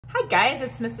Hi guys,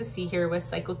 it's Mrs. C here with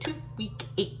Cycle 2, Week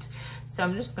 8. So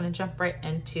I'm just gonna jump right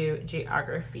into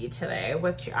geography today.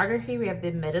 With geography, we have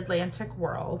the mid-Atlantic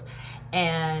world,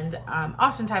 and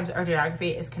oftentimes our geography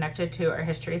is connected to our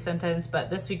history sentence, but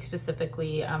this week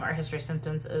specifically, our history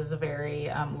sentence is very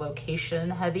location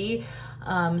heavy.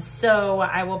 So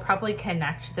I will probably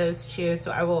connect those two.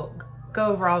 So I will go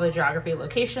over all the geography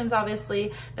locations,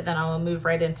 obviously, but then I will move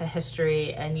right into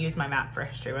history and use my map for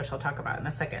history, which I'll talk about in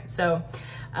a second. So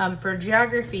for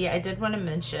geography, I did want to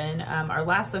mention our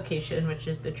last location, which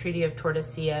is the Treaty of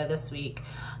Tordesillas this week.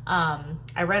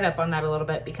 I read up on that a little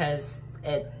bit because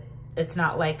it's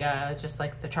not like just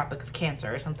like the Tropic of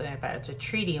Cancer or something like that. It's a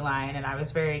treaty line, and I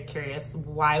was very curious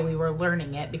why we were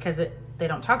learning it because they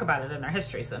don't talk about it in our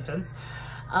history sentence.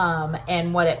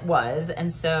 And what it was.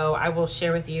 And so I will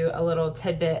share with you a little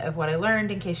tidbit of what I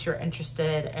learned in case you're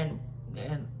interested. And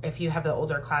if you have the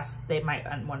older class, they might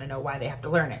want to know why they have to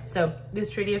learn it. So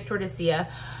this Treaty of Tordesillas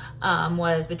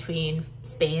was between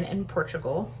Spain and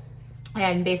Portugal.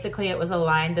 And basically it was a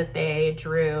line that they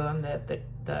drew, and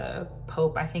the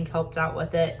Pope, I think, helped out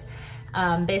with it.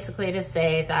 Basically to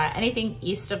say that anything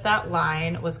east of that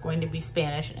line was going to be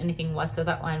Spanish and anything west of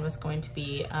that line was going to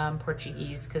be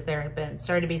Portuguese, because there had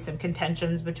started to be some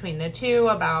contentions between the two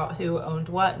about who owned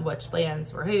what and which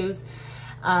lands were whose.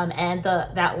 And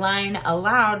that line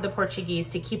allowed the Portuguese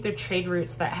to keep their trade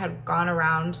routes that had gone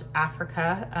around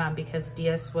Africa, because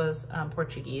Diaz was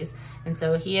Portuguese. And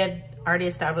so he had already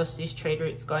established these trade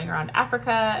routes going around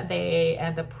Africa.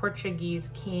 And the Portuguese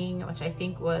king, which I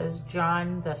think was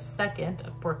John II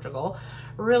of Portugal,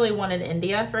 really wanted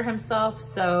India for himself.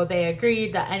 So they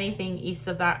agreed that anything east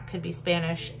of that could be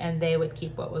Spanish and they would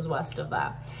keep what was west of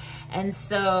that. And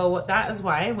so that is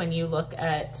why when you look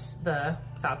at the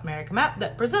South America map,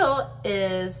 that Brazil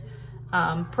is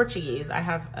Portuguese. I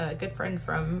have a good friend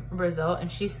from Brazil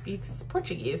and she speaks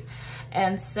Portuguese.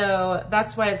 And so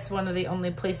that's why it's one of the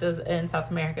only places in South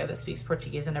America that speaks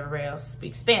Portuguese and everybody else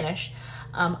speaks Spanish.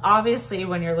 Obviously,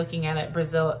 when you're looking at it,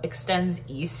 Brazil extends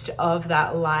east of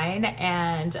that line,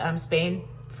 and Spain,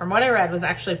 from what I read, was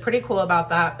actually pretty cool about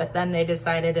that. But then they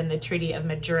decided in the Treaty of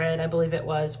Madrid, I believe it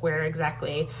was, where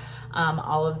exactly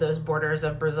all of those borders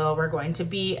of Brazil were going to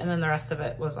be, and then the rest of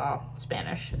it was all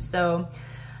Spanish. So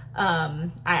I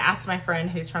asked my friend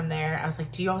who's from there, I was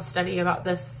like, do you all study about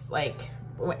this like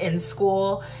in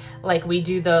school? Like we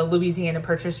do the Louisiana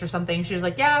Purchase or something? She was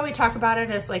like, yeah, we talk about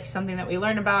it as like something that we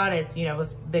learn about. It, you know,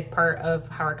 was a big part of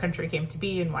how our country came to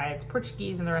be and why it's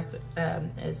Portuguese and the rest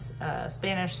is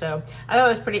Spanish. So I thought it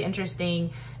was pretty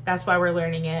interesting. That's why we're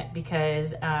learning it,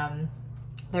 because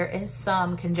there is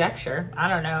some conjecture. I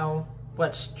don't know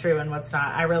what's true and what's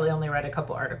not. I really only read a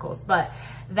couple articles, but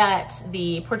that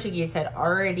the Portuguese had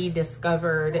already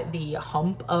discovered the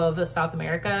hump of South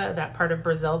America, that part of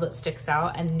Brazil that sticks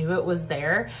out, and knew it was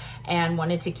there and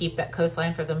wanted to keep that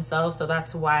coastline for themselves. So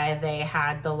that's why they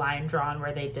had the line drawn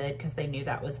where they did, because they knew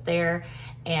that was there.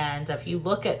 And if you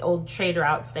look at old trade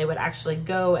routes, they would actually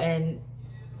go and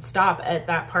stop at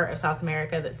that part of South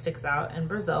America that sticks out in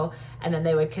Brazil, and then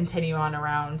they would continue on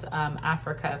around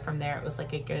Africa from there. It was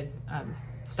like a good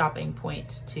stopping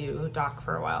point to dock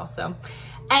for a while. So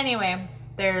anyway,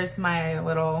 there's my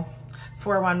little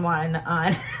 411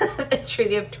 on the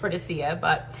Treaty of Tordesillas,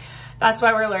 but that's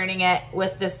why we're learning it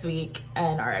with this week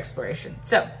and our exploration.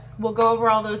 So we'll go over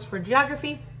all those for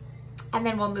geography, and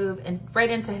then we'll move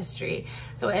right into history.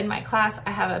 So in my class,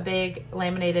 I have a big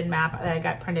laminated map that I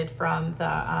got printed from the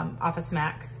Office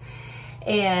Max,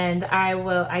 and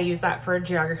I use that for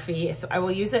geography. So I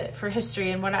will use it for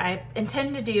history, and what I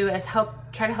intend to do is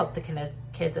try to help the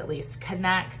kids at least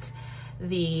connect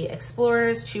the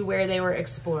explorers to where they were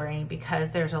exploring,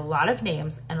 because there's a lot of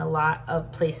names and a lot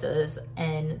of places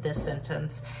in this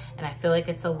sentence, and I feel like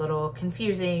it's a little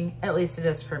confusing. At least it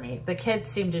is for me. The kids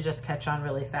seem to just catch on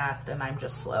really fast and I'm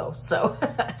just slow. So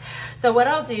so what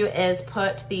I'll do is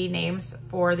put the names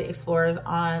for the explorers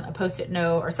on a post-it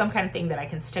note or some kind of thing that I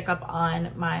can stick up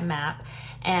on my map,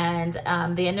 and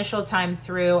the initial time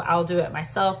through I'll do it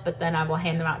myself, but then I will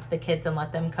hand them out to the kids and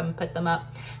let them come put them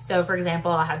up. So for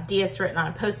example, I'll have Diaz written on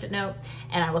a post-it note,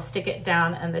 and I will stick it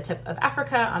down on the tip of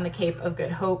Africa on the Cape of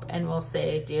Good Hope, and we'll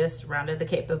say Diaz rounded the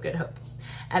Cape of Good Hope.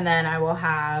 And then I will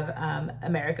have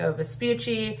Amerigo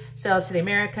Vespucci sailed to the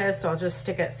Americas, so I'll just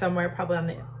stick it somewhere probably on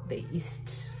the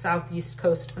southeast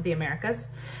coast of the Americas.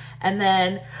 And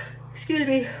then, excuse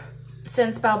me,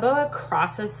 since Balboa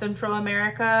crosses Central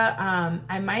America,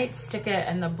 I might stick it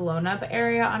in the blown up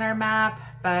area on our map,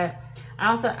 but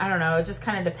I don't know, it just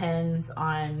kind of depends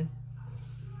on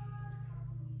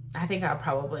I think I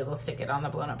probably will stick it on the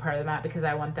blown up part of the map because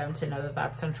I want them to know that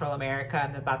that's Central America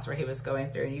and that that's where he was going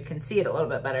through, and you can see it a little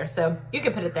bit better. So you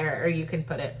can put it there, or you can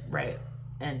put it right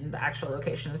in the actual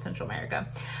location of Central America.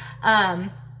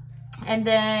 And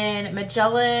then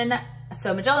Magellan.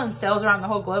 So Magellan sails around the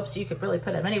whole globe, so you could really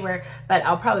put him anywhere, but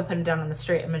I'll probably put him down on the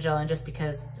Strait of Magellan just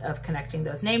because of connecting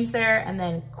those names there. And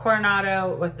then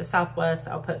Coronado with the Southwest,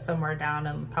 I'll put somewhere down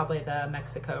in probably the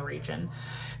Mexico region.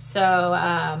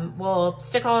 So we'll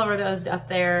stick all over those up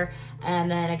there.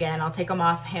 And then again, I'll take them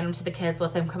off, hand them to the kids,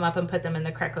 let them come up and put them in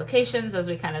the correct locations as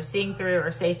we kind of sing through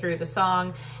or say through the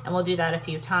song. And we'll do that a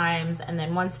few times. And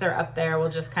then once they're up there, we'll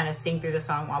just kind of sing through the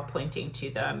song while pointing to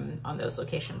them on those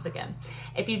locations again.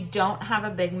 If you don't have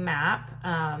a big map,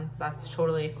 that's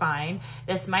totally fine.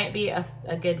 This might be a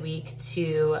good week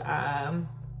to, I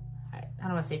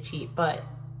don't want to say cheat, but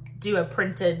do a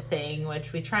printed thing,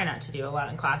 which we try not to do a lot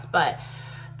in class, but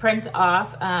print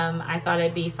off. I thought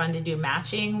it'd be fun to do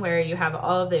matching, where you have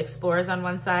all of the explorers on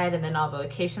one side and then all the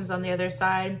locations on the other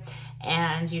side.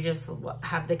 And you just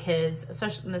have the kids,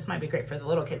 especially, and this might be great for the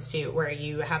little kids too, where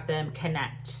you have them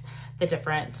connect the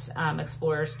different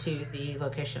explorers to the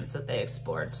locations that they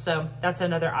explored. So that's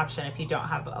another option if you don't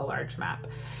have a large map.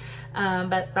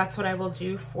 But that's what I will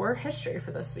do for history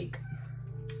for this week.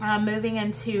 Moving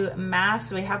into math,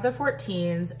 so we have the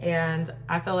 14s, and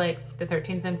I feel like the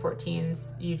 13s and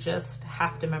 14s, you just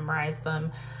have to memorize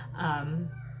them.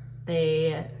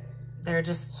 They're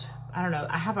just, I don't know,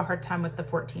 I have a hard time with the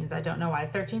 14s. I don't know why.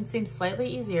 13s seems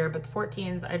slightly easier, but the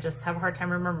 14s, I just have a hard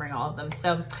time remembering all of them.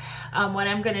 So what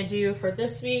I'm gonna do for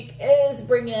this week is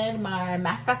bring in my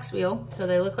math facts wheel. So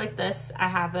they look like this. I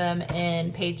have them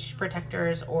in page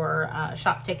protectors or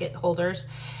shop ticket holders.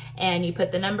 And you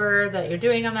put the number that you're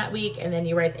doing on that week, and then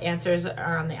you write the answers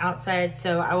are on the outside.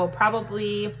 So I will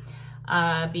probably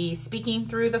be speaking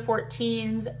through the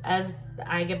 14s as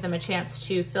I give them a chance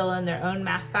to fill in their own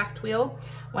math fact wheel.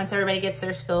 Once everybody gets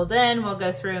theirs filled in, we'll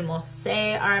go through and we'll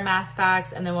say our math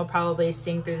facts, and then we'll probably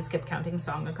sing through the skip counting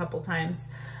song a couple times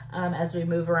as we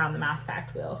move around the math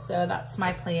fact wheel. So that's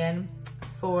my plan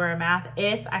for math.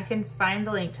 If I can find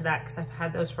the link to that, because I've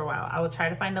had those for a while, I will try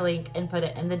to find a link and put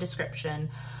it in the description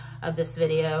of this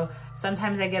video.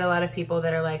 Sometimes I get a lot of people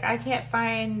that are like, I can't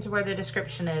find where the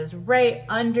description is. Right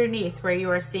underneath where you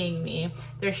are seeing me,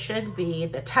 there should be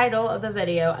the title of the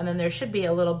video, and then there should be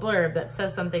a little blurb that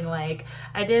says something like,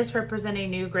 ideas for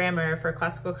presenting new grammar for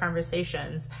classical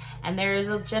conversations. And there is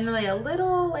generally a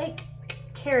little like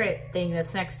carrot thing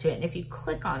that's next to it. And if you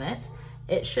click on it,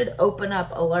 it should open up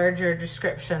a larger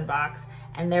description box,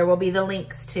 and there will be the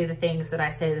links to the things that I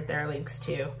say that there are links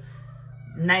to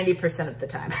 90% of the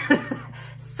time.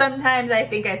 Sometimes I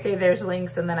think I say there's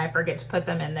links and then I forget to put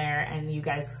them in there, and you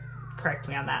guys correct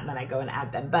me on that, and then I go and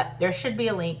add them. But there should be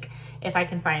a link, if I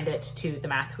can find it, to the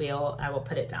math wheel. I will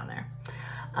put it down there.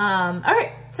 All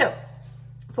right, so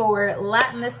for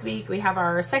Latin this week, we have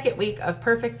our second week of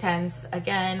perfect tense.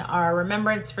 Again, our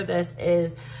remembrance for this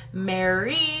is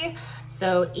Mary.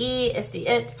 So E is the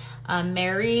it.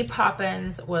 Mary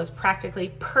Poppins was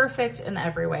practically perfect in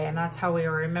every way, and that's how we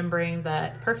are remembering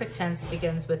that perfect tense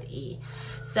begins with E.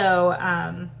 So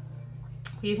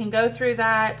you can go through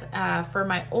that. For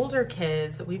my older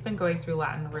kids, we've been going through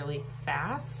Latin really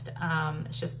fast.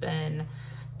 It's just been,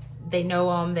 they know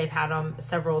them, they've had them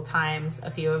several times,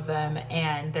 a few of them,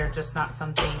 and they're just not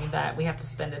something that we have to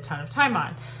spend a ton of time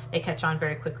on. They catch on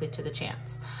very quickly to the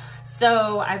chants.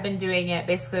 So I've been doing it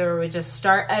basically where we just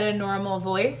start at a normal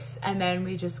voice, and then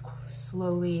we just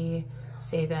slowly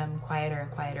say them quieter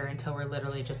and quieter until we're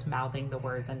literally just mouthing the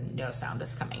words and no sound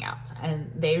is coming out.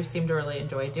 And they seem to really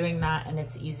enjoy doing that, and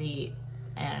it's easy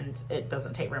and it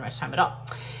doesn't take very much time at all.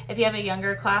 If you have a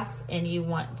younger class and you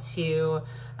want to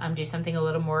do something a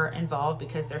little more involved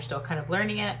because they're still kind of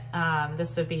learning it,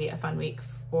 this would be a fun week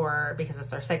for, because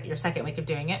it's your second week of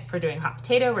doing it, for doing hot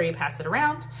potato, where you pass it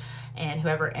around, and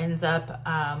whoever ends up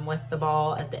with the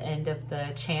ball at the end of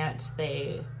the chant,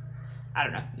 I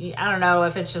don't know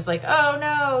if it's just like, oh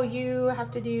no, you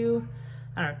have to do,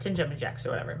 I don't know, 10 jumping jacks or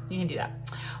whatever. You can do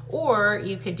that. Or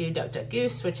you could do duck, duck,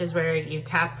 goose, which is where you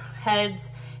tap heads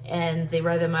and the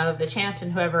rhythm of the chant,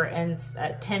 and whoever ends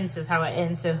at tense is how it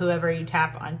ends. So whoever you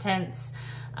tap on tense,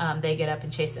 they get up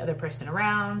and chase the other person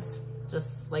around,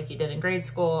 just like you did in grade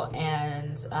school.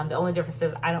 And the only difference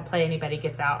is I don't play anybody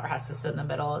gets out or has to sit in the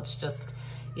middle. It's just,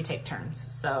 you take turns.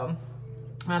 So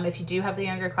if you do have the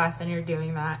younger class and you're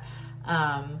doing that,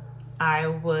 I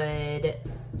would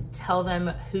tell them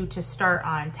who to start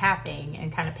on tapping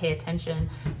and kind of pay attention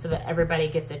so that everybody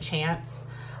gets a chance.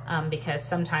 Because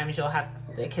sometimes you'll have,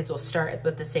 the kids will start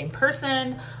with the same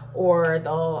person, or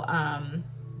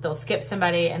they'll skip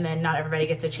somebody and then not everybody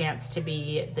gets a chance to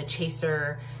be the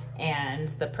chaser and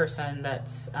the person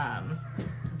that's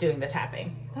doing the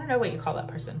tapping. I don't know what you call that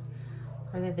person.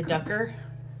 Are they the ducker?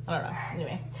 I don't know.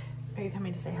 Anyway, are you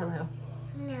coming to say hello?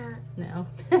 No. No.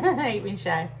 You're being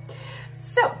shy.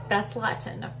 So that's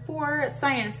Latin. For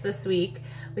science this week,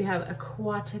 we have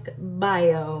aquatic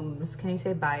biomes. Can you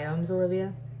say biomes,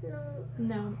 Olivia? No.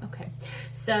 No? Okay.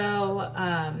 So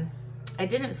I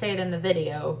didn't say it in the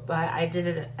video, but I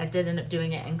did end up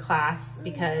doing it in class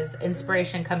because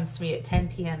inspiration comes to me at 10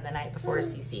 p.m. the night before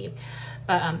CC.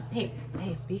 But hey,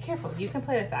 be careful. You can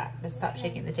play with that, but stop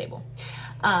shaking the table.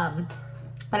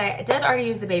 But I did already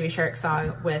use the Baby Shark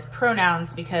song with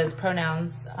pronouns because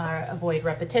pronouns avoid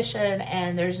repetition,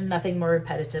 and there's nothing more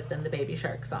repetitive than the Baby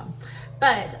Shark song.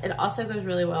 But it also goes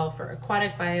really well for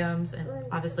aquatic biomes, and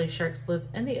obviously sharks live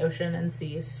in the ocean and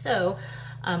seas. So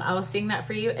I will sing that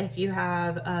for you if you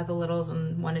have the littles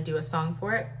and want to do a song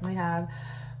for it. We have,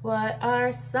 what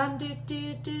are some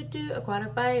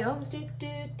aquatic biomes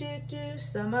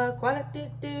some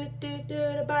aquatic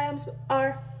biomes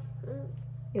are.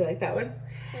 You like that one?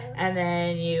 Yeah. And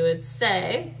then you would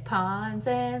say ponds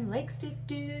and lakes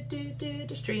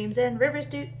streams and rivers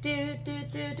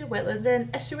wetlands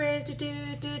and estuaries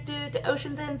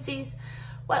oceans and seas.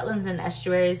 Wetlands and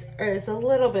estuaries is a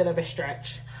little bit of a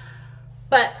stretch,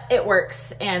 but it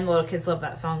works, and little kids love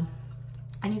that song.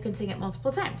 And you can sing it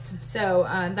multiple times. So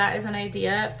that is an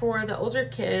idea. For the older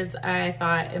kids, I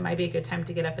thought it might be a good time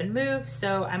to get up and move.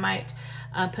 So I might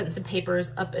put some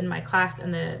papers up in my class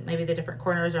in maybe the different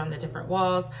corners or on the different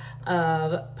walls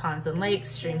of ponds and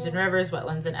lakes, streams and rivers,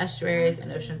 wetlands and estuaries,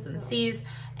 and oceans and seas.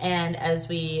 And as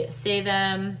we say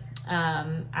them,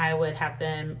 I would have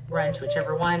them run to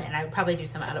whichever one, and I would probably do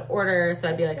some out of order. So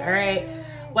I'd be like, all right,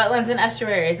 wetlands and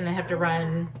estuaries, and they have to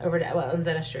run over to wetlands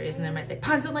and estuaries, and then I might say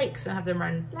ponds and lakes and have them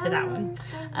run to that one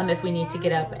if we need to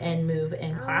get up and move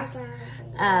in class.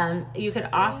 You could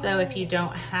also, if you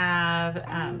don't have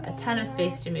a ton of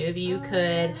space to move, you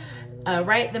could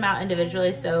write them out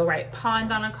individually. So write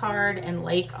pond on a card and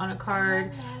lake on a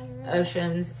card,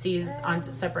 oceans, seas on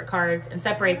separate cards, and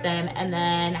separate them, and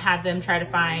then have them try to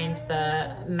find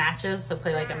the matches. So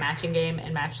play like a matching game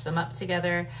and match them up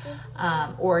together.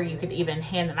 Or you could even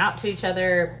hand them out to each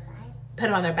other, put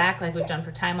them on their back like we've done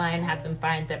for Timeline, have them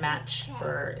find the match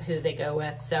for who they go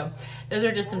with. So those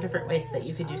are just some different ways that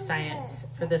you could do science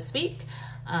for this week.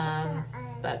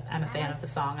 But I'm a fan of the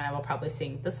song, and I will probably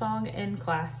sing the song in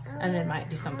class and then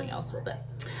might do something else with it.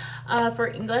 For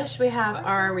English, we have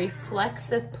our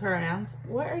reflexive pronouns.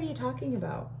 What are you talking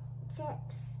about?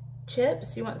 Chips.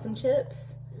 Chips? You want some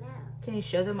chips? No. Can you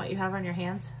show them what you have on your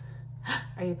hands?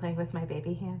 Are you playing with my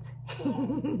baby hands?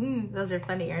 Those are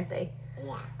funny, aren't they?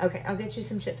 Yeah. Okay, I'll get you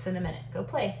some chips in a minute. Go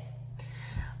play.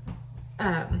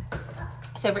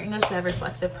 So for English, we have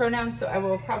reflexive pronouns. So I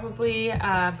will probably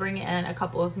bring in a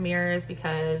couple of mirrors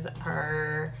because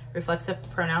our reflexive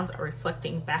pronouns are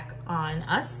reflecting back on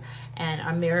us, and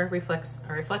a mirror reflects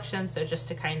a reflection. So just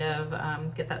to kind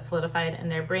of get that solidified in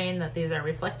their brain that these are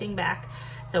reflecting back.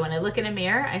 So when I look in a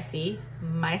mirror, I see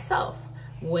myself.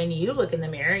 When you look in the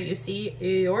mirror, you see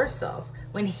yourself.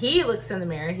 When he looks in the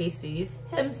mirror, he sees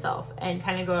himself, and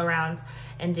kind of go around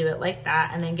and do it like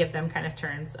that, and then give them kind of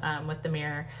turns with the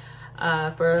mirror.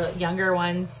 For younger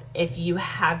ones, if you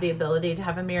have the ability to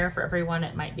have a mirror for everyone,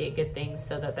 it might be a good thing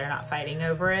so that they're not fighting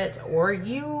over it, or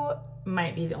you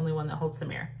might be the only one that holds the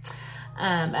mirror.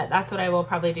 That's what I will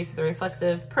probably do for the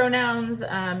reflexive pronouns.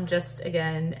 Just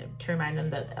again, to remind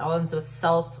them that it all ends with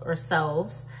self or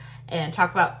selves, and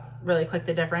talk about really quick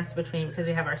the difference between, because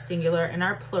we have our singular and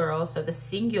our plural. So the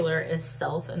singular is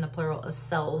self and the plural is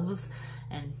selves,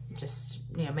 and just,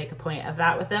 you know, make a point of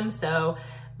that with them. So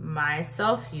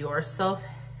myself, yourself,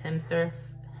 himself,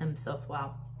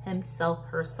 wow, himself,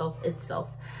 herself,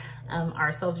 itself,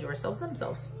 ourselves, yourselves,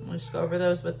 themselves. We'll just go over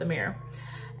those with the mirror.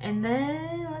 And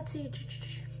then let's see,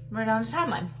 we're down to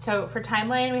Timeline. So for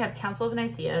Timeline, we have Council of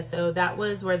Nicaea. So that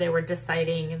was where they were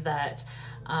deciding that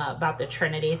about the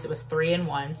Trinity. So it was 3 and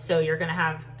 1. So you're going to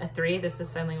have a 3. This is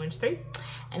sign language 3,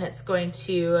 and it's going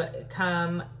to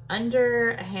come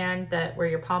under a hand that where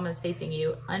your palm is facing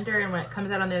you under, and when it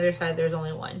comes out on the other side, there's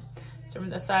only 1. So from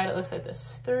this side, it looks like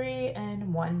this: 3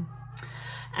 and 1.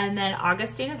 And then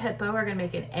Augustine of Hippo, we're going to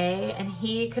make an A, and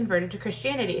he converted to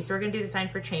Christianity. So we're going to do the sign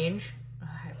for change. I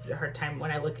have a hard time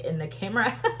when I look in the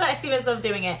camera. I see myself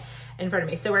doing it in front of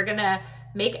me. So we're going to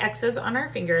make X's on our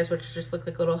fingers, which just look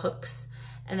like little hooks.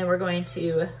 And then we're going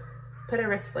to put our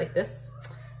wrists like this,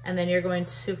 and then you're going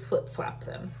to flip-flop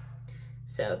them.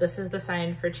 So this is the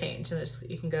sign for change, and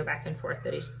you can go back and forth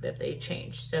that they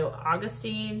change. So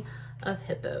Augustine of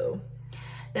Hippo.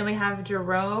 Then we have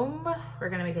Jerome. We're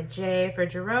gonna make a J for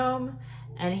Jerome.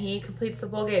 And he completes the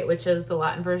Vulgate, which is the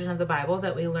Latin version of the Bible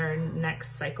that we learn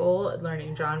next cycle,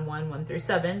 learning John 1 through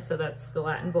 7. So that's the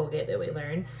Latin Vulgate that we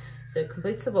learn. So it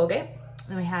completes the Vulgate.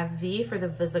 Then we have V for the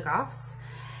Visigoths.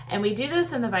 And we do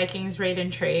this in the Vikings Raid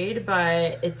and Trade,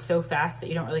 but it's so fast that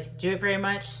you don't really do it very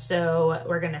much. So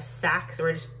we're gonna sack. So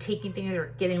we're just taking things,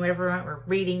 we're getting whatever we want, we're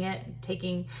reading it,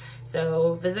 taking.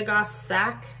 So Visigoths,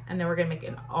 sack, and then we're gonna make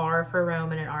an R for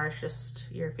Rome, and an R is just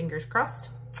your fingers crossed.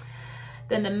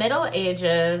 Then the Middle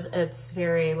Ages, it's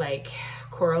very like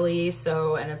corally,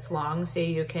 so, and it's long, so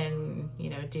you can, you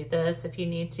know, do this if you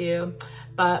need to.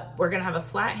 But we're gonna have a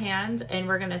flat hand, and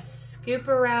we're gonna scoop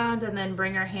around and then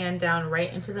bring our hand down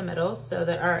right into the middle, so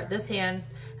that this hand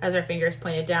has our fingers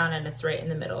pointed down and it's right in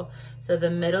the middle. So the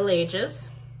Middle Ages.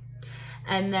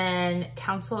 And then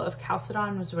Council of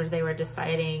Chalcedon was where they were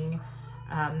deciding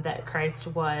that Christ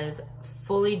was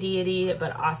fully deity,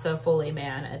 but also fully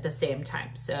man at the same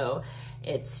time. So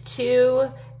it's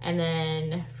 2, and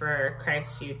then for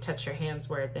Christ, you touch your hands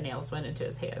where the nails went into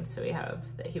his hands. So we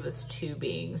have that he was 2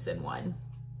 beings in one.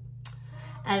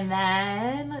 And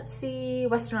then let's see,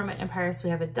 Western Roman Empire. So we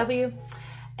have a W,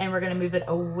 and we're gonna move it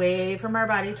away from our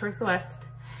body towards the west.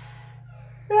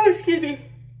 Oh, excuse me.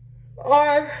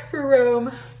 R for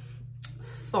Rome,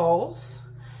 falls.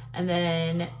 And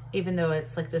then even though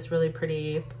it's like this really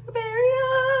pretty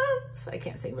barbarians, I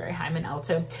can't sing very high, I'm an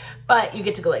alto, but you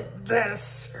get to go like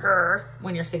this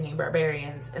when you're singing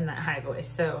barbarians in that high voice.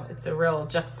 So it's a real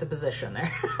juxtaposition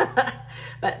there,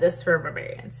 but this for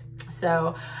barbarians.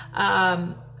 So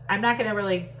I'm not gonna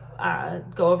really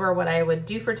go over what I would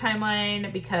do for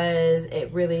timeline, because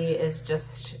it really is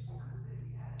just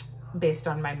based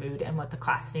on my mood and what the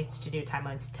class needs to do.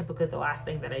 Timeline's typically the last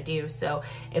thing that I do. So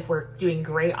if we're doing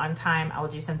great on time, I will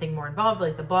do something more involved,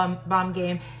 like the bomb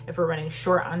game. If we're running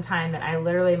short on time, then I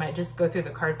literally might just go through the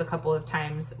cards a couple of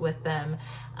times with them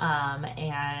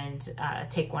and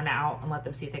take one out and let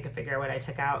them see if they can figure out what I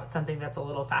took out. Something that's a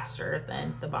little faster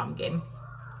than the bomb game,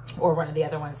 or one of the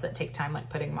other ones that take time, like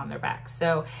putting them on their back.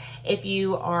 So if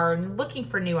you are looking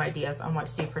for new ideas on what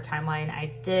to do for timeline,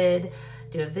 I did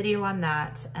do a video on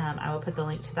that. I will put the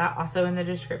link to that also in the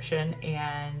description,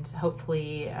 and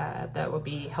hopefully that will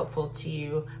be helpful to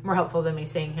you, more helpful than me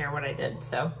saying here what I did.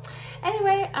 So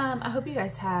anyway, I hope you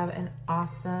guys have an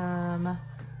awesome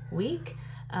week.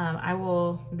 I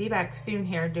will be back soon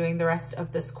here doing the rest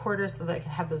of this quarter so that I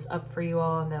can have those up for you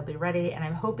all and they'll be ready. And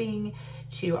I'm hoping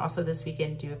to also this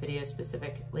weekend do a video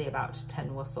specifically about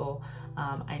 10 whistle.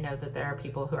 I know that there are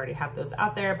people who already have those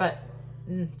out there, but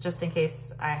just in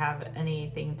case I have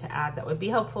anything to add that would be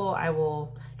helpful, I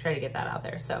will try to get that out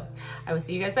there. So I will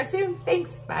see you guys back soon.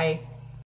 Thanks, bye.